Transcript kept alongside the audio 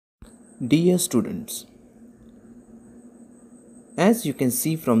Dear students, as you can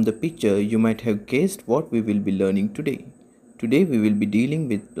see from the picture, you might have guessed what we will be learning today. Today we will be dealing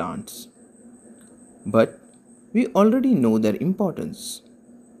with plants. But we already know their importance,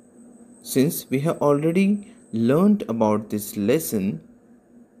 since we have already learned about this lesson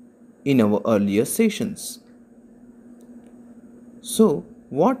in our earlier sessions. So,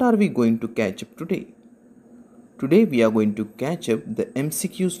 what are we going to catch up today? Today we are going to catch up the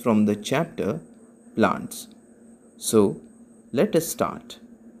MCQs from the chapter Plants. So, let us start.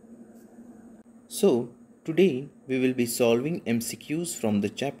 So, today we will be solving MCQs from the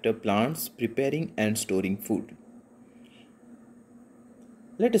chapter Plants, Preparing and Storing Food.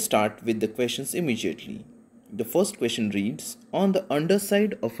 Let us start with the questions immediately. The first question reads, on the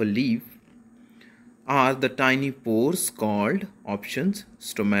underside of a leaf are the tiny pores called options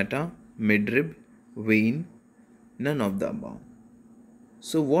stomata, midrib, vein, none of the above.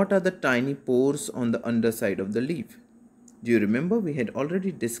 So what are the tiny pores on the underside of the leaf? Do you remember we had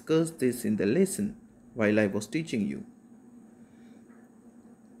already discussed this in the lesson while I was teaching you?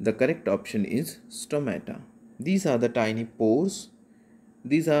 The correct option is stomata. These are the tiny pores.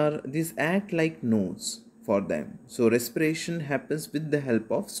 These act like nose for them. So respiration happens with the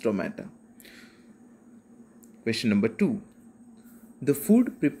help of stomata. Question number 2. The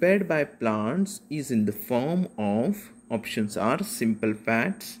food prepared by plants is in the form of options are simple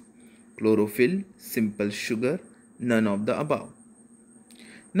fats, chlorophyll, simple sugar, none of the above.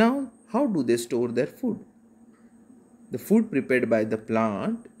 Now, how do they store their food? The food prepared by the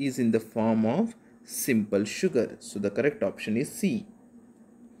plant is in the form of simple sugar. So the correct option is C.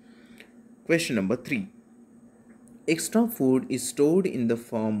 Question number 3. Extra food is stored in the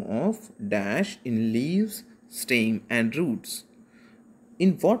form of dash in leaves, stem and roots.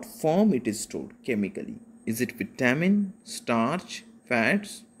 In what form it is stored chemically? Is it vitamin, starch,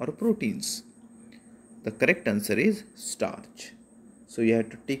 fats or proteins? The correct answer is starch. So you have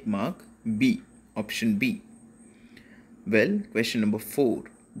to tick mark B, option B. Well, question number 4.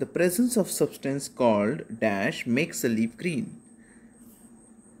 The presence of substance called dash makes a leaf green.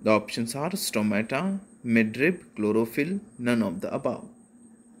 The options are stomata, midrib, chlorophyll, none of the above.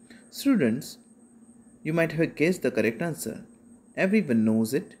 Students, you might have guessed the correct answer. Everyone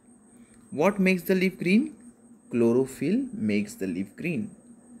knows it. What makes the leaf green? Chlorophyll makes the leaf green.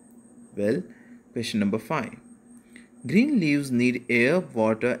 Well, question number 5. Green leaves need air,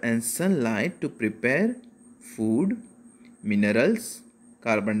 water and sunlight to prepare food, minerals,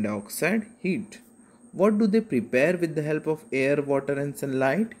 carbon dioxide, heat. What do they prepare with the help of air, water and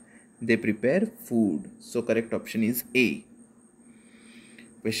sunlight? They prepare food. So correct option is A.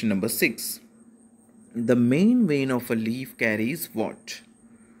 Question number 6. The main vein of a leaf carries what?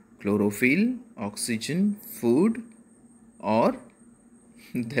 Chlorophyll, oxygen, food or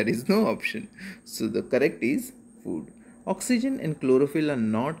there is no option. So the correct is food. Oxygen and chlorophyll are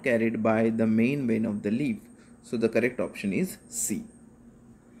not carried by the main vein of the leaf. So the correct option is C.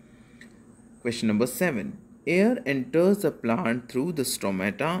 Question number 7. Air enters the plant through the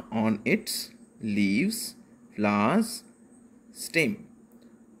stomata on its leaves, flowers, stem.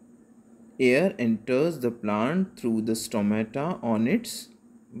 Air enters the plant through the stomata on its,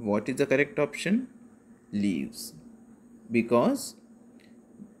 what is the correct option? Leaves. Because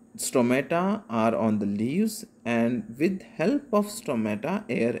stomata are on the leaves and with help of stomata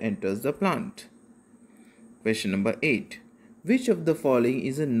air enters the plant. Question number 8. Which of the following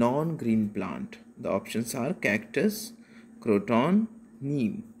is a non-green plant? The options are cactus, croton,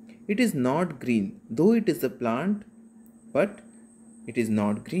 neem. It is not green, though it is a plant, but it is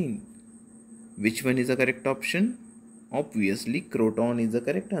not green. Which one is the correct option? Obviously, croton is the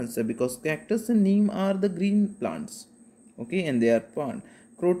correct answer because cactus and neem are the green plants. Okay, and they are plant.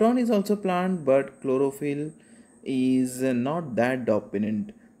 Croton is also plant, but chlorophyll is not that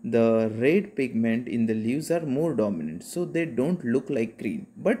dominant. The red pigment in the leaves are more dominant, so they don't look like green,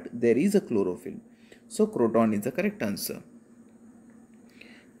 but there is a chlorophyll. So croton is the correct answer.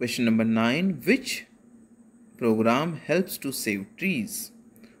 Question number 9. Which program helps to save trees?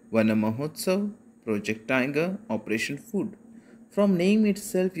 Vana Mahotsav, Project Tiger, Operation Food. From name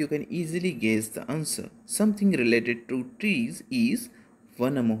itself, you can easily guess the answer. Something related to trees is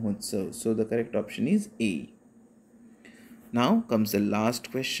Vana Mahotsav. So the correct option is A. Now comes the last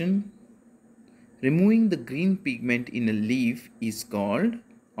question. Removing the green pigment in a leaf is called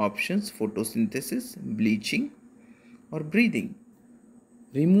options photosynthesis, bleaching or breathing.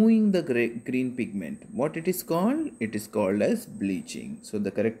 Removing the green pigment, what it is called? It is called as bleaching. So the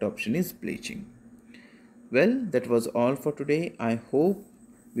correct option is bleaching. Well, that was all for today. I hope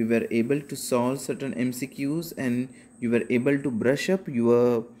we were able to solve certain MCQs and you were able to brush up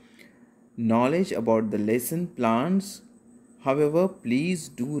your knowledge about the lesson plans. However, please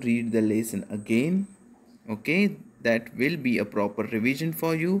do read the lesson again. Okay, that will be a proper revision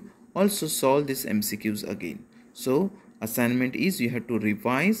for you. Also solve this MCQs again. So assignment is you have to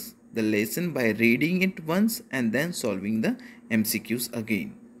revise the lesson by reading it once and then solving the MCQs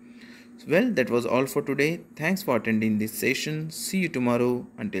again. Well, that was all for today. Thanks for attending this session. See you tomorrow.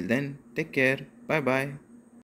 Until then, take care. Bye bye.